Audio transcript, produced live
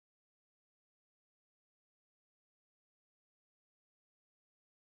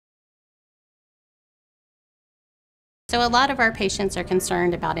So a lot of our patients are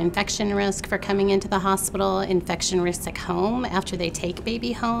concerned about infection risk for coming into the hospital, infection risks at home after they take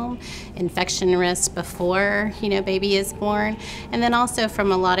baby home, infection risk before, baby is born, and then also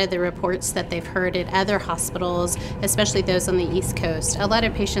from a lot of the reports that they've heard at other hospitals, especially those on the East Coast. A lot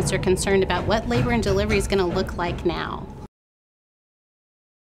of patients are concerned about what labor and delivery is going to look like now.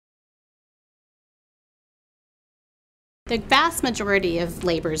 The vast majority of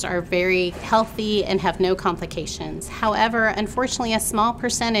labors are very healthy and have no complications. However, unfortunately, a small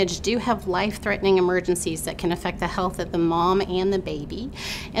percentage do have life-threatening emergencies that can affect the health of the mom and the baby,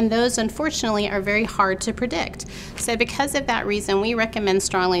 and those, unfortunately, are very hard to predict. So because of that reason, we recommend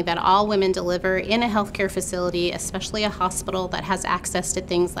strongly that all women deliver in a healthcare facility, especially a hospital that has access to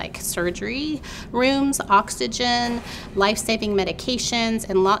things like surgery rooms, oxygen, life-saving medications,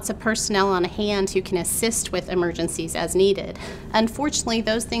 and lots of personnel on hand who can assist with emergencies as needed. Unfortunately,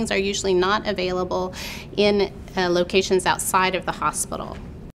 those things are usually not available in locations outside of the hospital.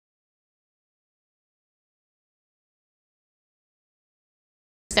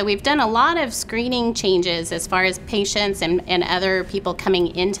 So we've done a lot of screening changes as far as patients and other people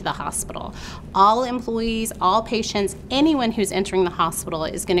coming into the hospital. All employees, all patients, anyone who's entering the hospital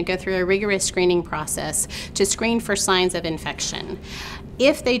is going to go through a rigorous screening process to screen for signs of infection.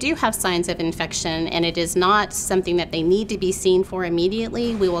 If they do have signs of infection and it is not something that they need to be seen for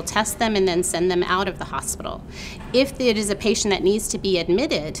immediately, we will test them and then send them out of the hospital. If it is a patient that needs to be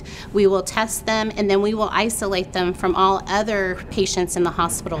admitted, we will test them and then we will isolate them from all other patients in the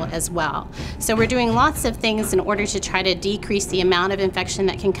hospital as well. So we're doing lots of things in order to try to decrease the amount of infection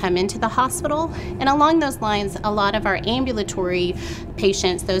that can come into the hospital. And along those lines, a lot of our ambulatory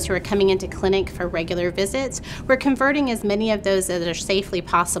patients, those who are coming into clinic for regular visits, we're converting as many of those as are safely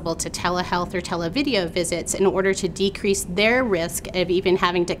possible to telehealth or televideo visits in order to decrease their risk of even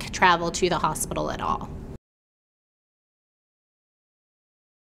having to travel to the hospital at all.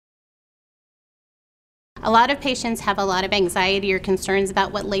 A lot of patients have a lot of anxiety or concerns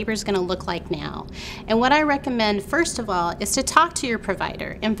about what labor is going to look like now. And what I recommend, first of all, is to talk to your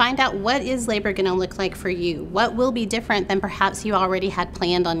provider and find out what is labor going to look like for you. What will be different than perhaps you already had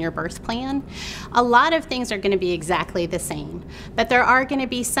planned on your birth plan? A lot of things are going to be exactly the same, but there are going to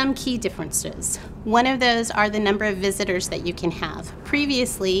be some key differences. One of those are the number of visitors that you can have.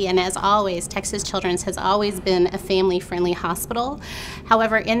 Previously, and as always, Texas Children's has always been a family-friendly hospital.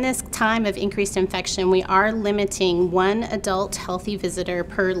 However, in this time of increased infection, we are limiting one adult healthy visitor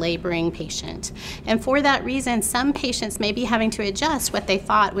per laboring patient. And for that reason, some patients may be having to adjust what they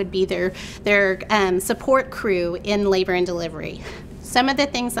thought would be their support crew in labor and delivery. Some of the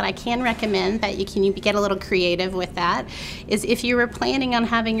things that I can recommend that you can get a little creative with that is if you were planning on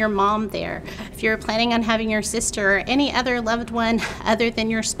having your mom there, if you're planning on having your sister or any other loved one other than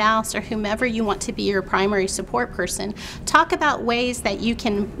your spouse or whomever you want to be your primary support person, talk about ways that you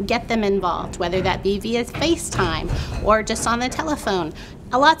can get them involved, whether that be via FaceTime or just on the telephone.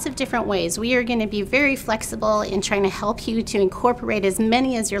 Lots of different ways. We are going to be very flexible in trying to help you to incorporate as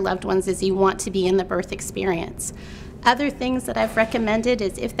many as your loved ones as you want to be in the birth experience. Other things that I've recommended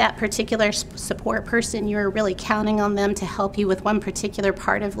is if that particular support person, you're really counting on them to help you with one particular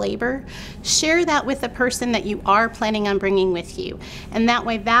part of labor, share that with the person that you are planning on bringing with you. And that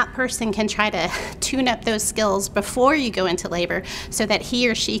way that person can try to tune up those skills before you go into labor so that he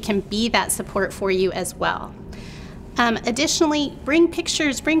or she can be that support for you as well. Additionally, bring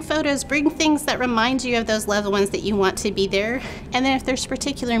pictures, bring photos, bring things that remind you of those loved ones that you want to be there. And then if there's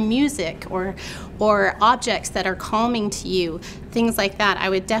particular music or objects that are calming to you, things like that, I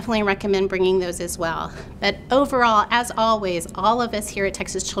would definitely recommend bringing those as well. But overall, as always, all of us here at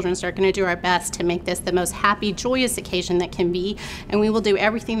Texas Children's are going to do our best to make this the most happy, joyous occasion that can be, and we will do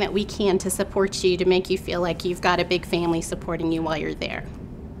everything that we can to support you to make you feel like you've got a big family supporting you while you're there.